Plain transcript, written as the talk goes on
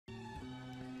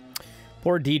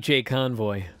Poor DJ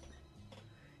Convoy.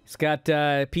 He's got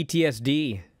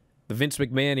PTSD, the Vince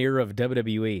McMahon era of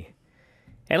WWE.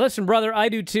 Hey, listen, brother, I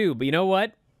do too, but you know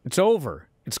what? It's over.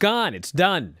 It's gone. It's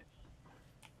done.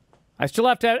 I still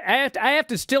have to. I have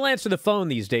to still answer the phone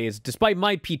these days, despite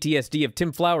my PTSD of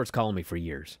Tim Flowers calling me for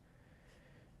years.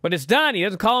 But it's done. He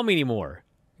doesn't call me anymore.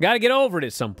 Got to get over it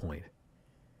at some point.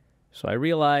 So I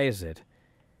realize that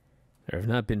there have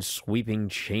not been sweeping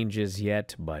changes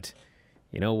yet, but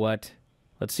you know what?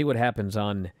 Let's see what happens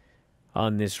on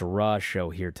this Raw show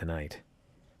here tonight.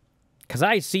 Because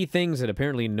I see things that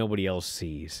apparently nobody else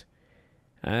sees.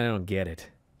 I don't get it.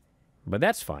 But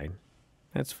that's fine.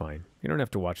 That's fine. You don't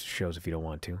have to watch the shows if you don't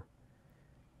want to.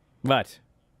 But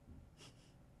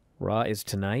Raw is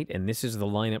tonight, and this is the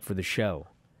lineup for the show.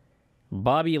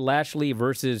 Bobby Lashley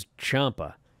versus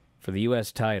Ciampa for the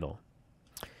U.S. title.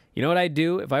 You know what I'd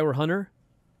do if I were Hunter?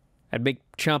 I'd make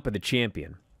Ciampa the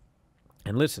champion.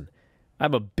 And listen,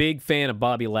 I'm a big fan of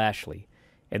Bobby Lashley.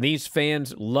 And these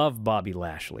fans love Bobby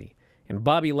Lashley. And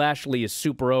Bobby Lashley is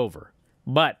super over.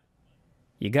 But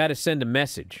you got to send a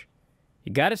message.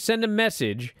 You got to send a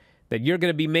message that you're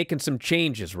going to be making some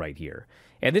changes right here.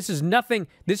 And this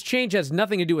change has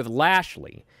nothing to do with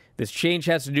Lashley. This change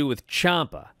has to do with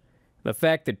Ciampa. The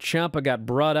fact that Ciampa got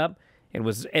brought up and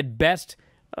was at best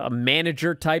a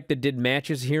manager type that did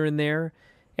matches here and there.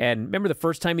 And remember the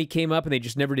first time he came up and they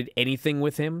just never did anything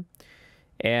with him?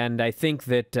 And I think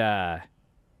that,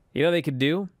 you know what they could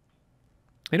do?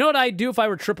 You know what I'd do if I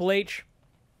were Triple H?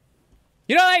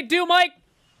 You know what I'd do, Mike?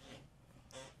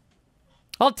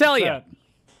 I'll tell you.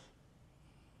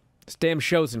 This damn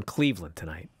show's in Cleveland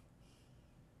tonight.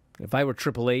 If I were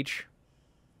Triple H,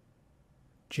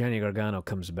 Johnny Gargano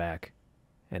comes back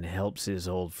and helps his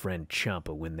old friend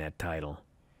Ciampa win that title.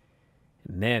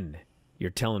 And then you're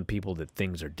telling people that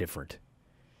things are different.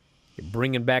 You're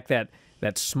bringing back that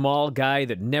small guy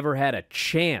that never had a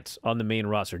chance on the main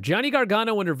roster. Johnny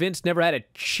Gargano under Vince never had a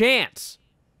chance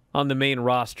on the main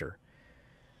roster.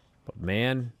 But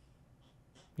man,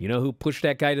 you know who pushed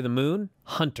that guy to the moon?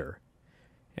 Hunter.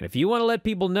 And if you want to let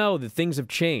people know that things have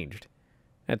changed,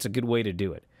 that's a good way to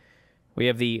do it. We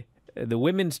have the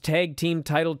women's tag team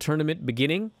title tournament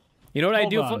beginning. You know what I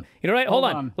do? Hold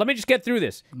on. Let me just get through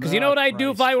this. Because you know what I'd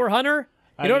do if I were Hunter?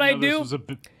 You know what I'd do?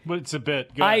 It's a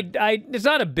bit. It's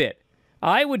not a bit.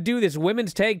 I would do this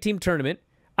women's tag team tournament.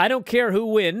 I don't care who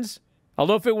wins.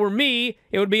 Although if it were me,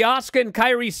 it would be Asuka and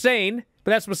Kairi Sane.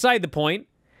 But that's beside the point.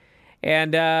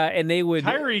 And they would...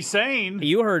 Kairi Sane?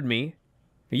 You heard me.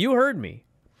 You heard me.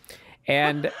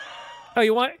 And... Are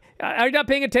you not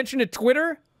paying attention to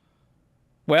Twitter?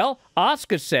 Well,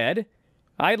 Asuka said,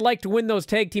 I'd like to win those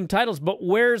tag team titles, but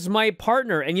where's my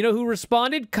partner? And you know who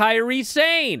responded? Kairi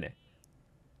Sane.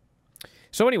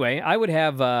 So anyway, I would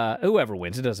have whoever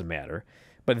wins, it doesn't matter.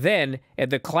 But then, at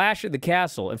the Clash at the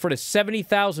Castle, in front of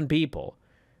 70,000 people,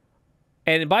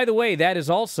 and by the way, that is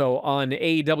also on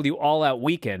AEW All Out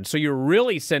Weekend, so you're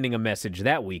really sending a message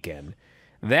that weekend.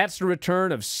 That's the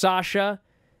return of Sasha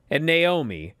and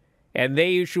Naomi, and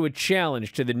they issue a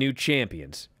challenge to the new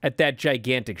champions at that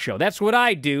gigantic show. That's what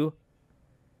I do.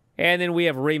 And then we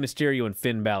have Rey Mysterio and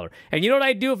Finn Balor. And you know what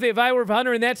I'd do if I were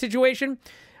Hunter in that situation?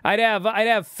 I'd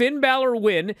have Finn Balor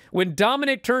win when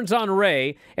Dominic turns on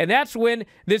Rey, and that's when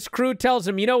this crew tells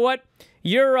him, you know what?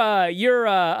 You're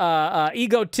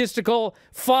egotistical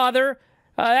father.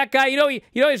 That guy, you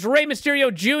know he's Rey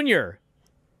Mysterio Jr.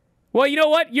 Well, you know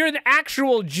what? You're the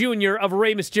actual junior of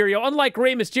Rey Mysterio, unlike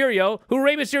Rey Mysterio, who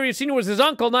Rey Mysterio Sr. was his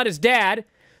uncle, not his dad.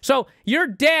 So your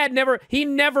dad never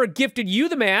gifted you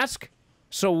the mask.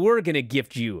 So we're going to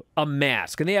gift you a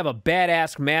mask. And they have a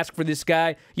badass mask for this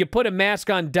guy. You put a mask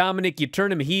on Dominic, you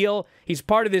turn him heel. He's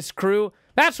part of this crew.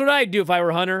 That's what I'd do if I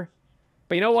were Hunter.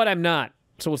 But you know what? I'm not.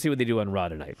 So we'll see what they do on Raw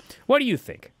tonight. What do you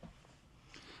think?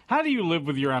 How do you live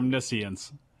with your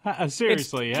omniscience?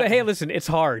 Seriously. Hey, listen, it's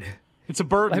hard. It's a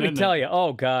burden. Let me tell you.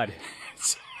 Oh, God.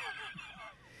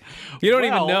 You don't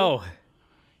even know.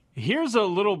 Here's a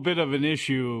little bit of an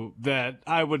issue that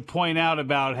I would point out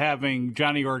about having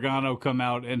Johnny Gargano come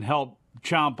out and help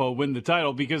Ciampa win the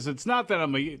title, because it's not that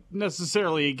I'm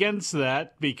necessarily against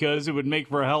that, because it would make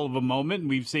for a hell of a moment.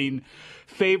 We've seen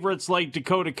favorites like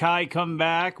Dakota Kai come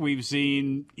back. We've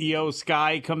seen Io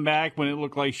Sky come back when it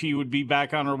looked like she would be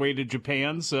back on her way to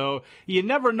Japan. So you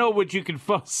never know what you can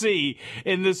see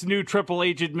in this new Triple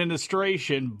H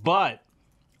administration. But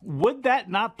would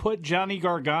that not put Johnny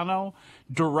Gargano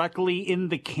directly in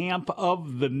the camp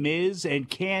of The Miz. And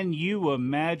can you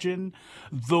imagine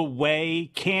the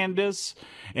way Candace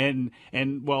and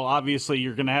well, obviously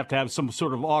you're going to have some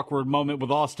sort of awkward moment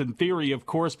with Austin Theory, of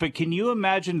course, but can you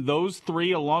imagine those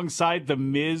three alongside The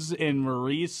Miz and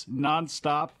Maurice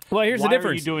nonstop? Well, here's the difference. Why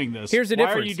are you doing this? Here's the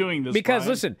difference. Why are you doing this, Because, Bryan?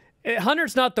 listen,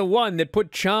 Hunter's not the one that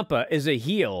put Ciampa as a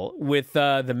heel with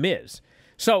The Miz.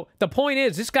 So the point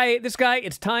is, this guy,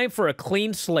 it's time for a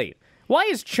clean slate. Why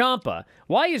is Ciampa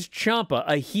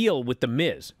a heel with The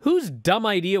Miz? Whose dumb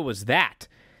idea was that?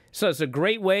 So it's a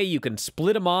great way you can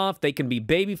split them off. They can be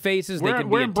baby faces. They can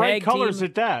be a tag bright team. colors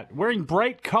at that. Wearing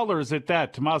bright colors at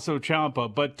that, Tommaso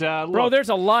Ciampa. But look, bro, there's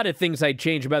a lot of things I'd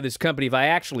change about this company if I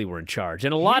actually were in charge,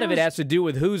 and a lot of it has to do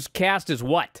with who's cast as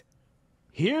what.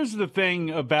 Here's the thing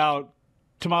about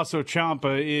Tommaso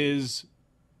Ciampa is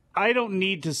I don't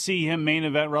need to see him main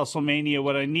event WrestleMania.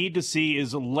 What I need to see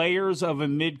is layers of a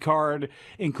mid-card,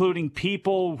 including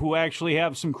people who actually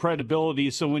have some credibility.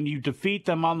 So when you defeat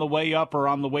them on the way up or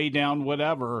on the way down,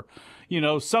 whatever, you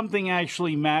know, something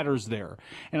actually matters there.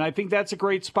 And I think that's a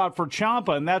great spot for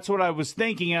Ciampa, and that's what I was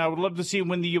thinking. And I would love to see him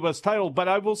win the U.S. title. But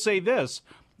I will say this.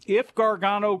 If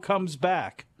Gargano comes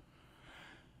back,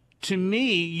 to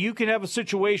me, you can have a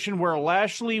situation where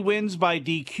Lashley wins by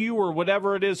DQ or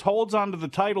whatever it is, holds on to the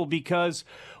title because,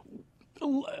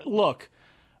 look,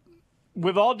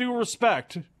 with all due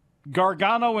respect,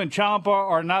 Gargano and Ciampa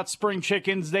are not spring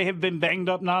chickens. They have been banged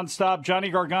up nonstop.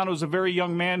 Johnny Gargano is a very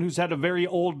young man who's had a very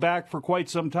old back for quite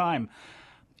some time.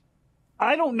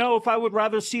 I don't know if I would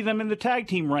rather see them in the tag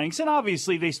team ranks, and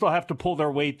obviously they still have to pull their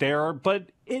weight there,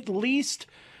 but at least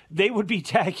they would be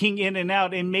tagging in and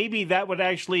out, and maybe that would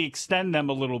actually extend them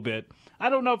a little bit. I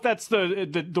don't know if that's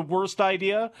the worst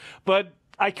idea, but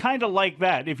I kind of like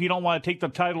that. If you don't want to take the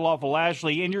title off of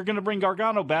Lashley and you're going to bring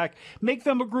Gargano back, make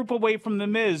them a group away from The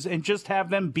Miz and just have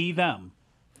them be them.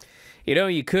 You know,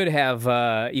 you could have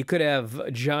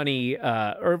Johnny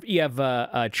or you have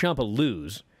Ciampa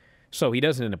lose, so he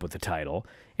doesn't end up with the title,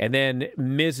 and then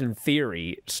Miz and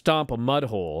Theory stomp a mud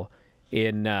hole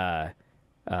in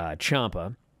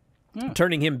Ciampa. Yeah.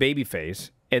 Turning him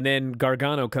babyface, and then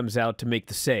Gargano comes out to make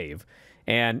the save.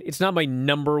 And it's not my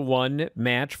number one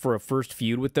match for a first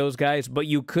feud with those guys, but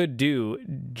you could do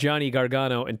Johnny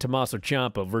Gargano and Tommaso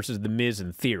Ciampa versus The Miz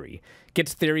and Theory.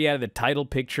 Gets Theory out of the title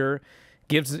picture,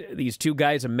 gives these two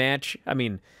guys a match. I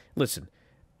mean, listen,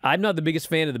 I'm not the biggest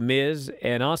fan of The Miz,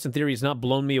 and Austin Theory has not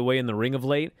blown me away in the ring of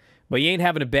late, but you ain't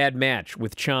having a bad match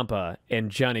with Ciampa and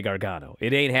Johnny Gargano.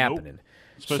 It ain't happening.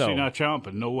 Nope. Especially not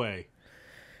Ciampa. No way.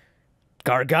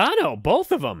 Gargano,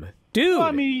 both of them. Dude. Well,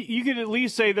 I mean, you could at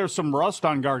least say there's some rust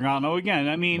on Gargano. Again,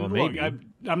 I mean, well, look,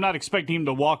 I'm not expecting him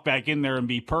to walk back in there and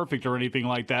be perfect or anything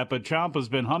like that, but Ciampa's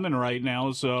been humming right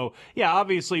now. So, yeah,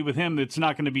 obviously with him, it's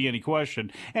not going to be any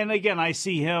question. And again, I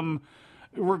see him,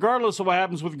 regardless of what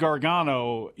happens with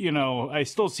Gargano, you know, I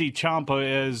still see Ciampa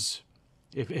as,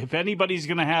 if anybody's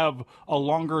going to have a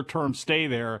longer-term stay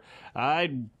there,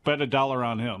 I'd bet $1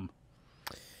 on him.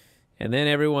 And then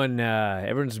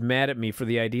everyone's mad at me for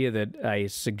the idea that I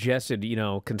suggested, you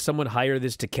know, can someone hire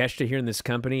this Takeshita here in this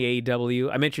company, AEW?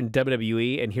 I mentioned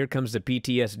WWE, and here comes the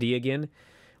PTSD again.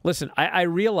 Listen, I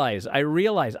realize I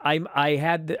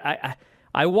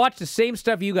watched the same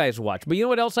stuff you guys watch, but you know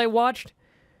what else I watched?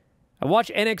 I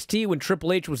watched NXT when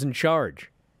Triple H was in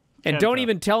charge. And don't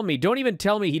even tell me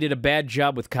he did a bad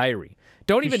job with Kyrie.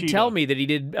 Don't even tell me that he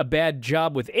did a bad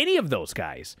job with any of those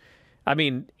guys. I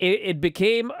mean, it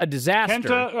became a disaster.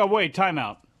 Kenta, oh, wait,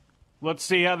 timeout. Let's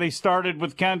see how they started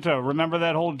with Kenta. Remember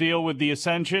that whole deal with the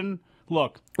Ascension?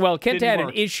 Look. Well, Kenta had an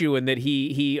issue in that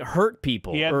he hurt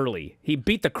people early. He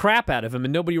beat the crap out of him,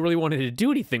 and nobody really wanted to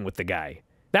do anything with the guy.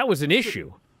 That was an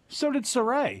issue. So did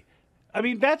Sarai. I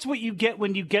mean, that's what you get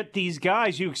when you get these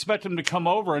guys. You expect them to come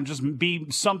over and just be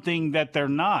something that they're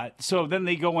not. So then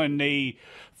they go and they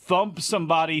thump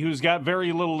somebody who's got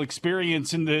very little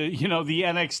experience in the, you know, the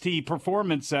NXT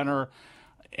Performance Center.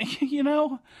 You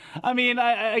know, I mean,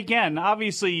 again,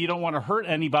 obviously you don't want to hurt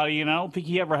anybody, and I don't think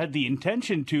he ever had the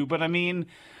intention to. But I mean,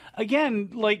 again,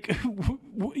 like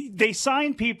they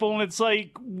sign people, and it's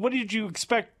like, what did you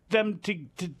expect them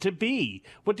to be?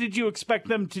 What did you expect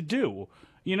them to do?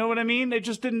 You know what I mean? It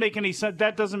just didn't make any sense.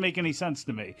 That doesn't make any sense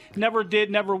to me. Never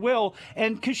did, never will.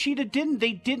 And Kushida didn't.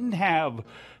 They didn't have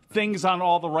things on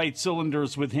all the right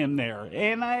cylinders with him there.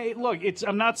 And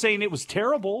I'm not saying it was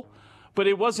terrible, but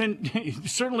it wasn't. It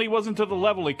certainly wasn't to the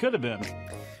level it could have been.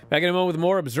 Back in a moment with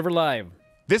more Observer Live.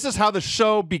 This is how the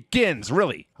show begins,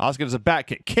 really. Asuka does a back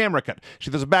kick, camera cut. She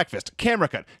does a back fist, camera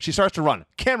cut. She starts to run,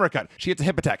 camera cut. She hits a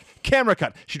hip attack, camera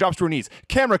cut. She drops to her knees,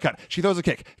 camera cut. She throws a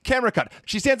kick, camera cut.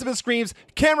 She stands up and screams,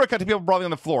 camera cut to people brawling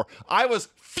on the floor. I was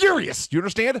furious. Do you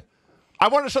understand? I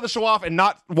wanted to shut the show off and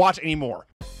not watch anymore.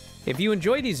 If you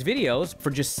enjoy these videos,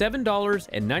 for just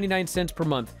 $7.99 per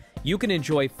month, you can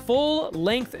enjoy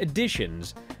full-length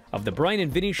editions of The Bryan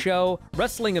and Vinny Show,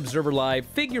 Wrestling Observer Live,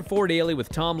 Figure 4 Daily with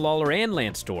Tom Lawler and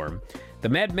Lance Storm, the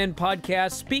Mad Men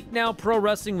Podcast, Speak Now Pro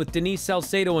Wrestling with Denise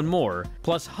Salcedo, and more,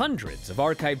 plus hundreds of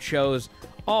archived shows,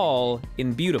 all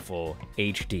in beautiful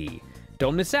HD.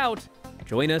 Don't miss out.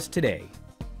 Join us today.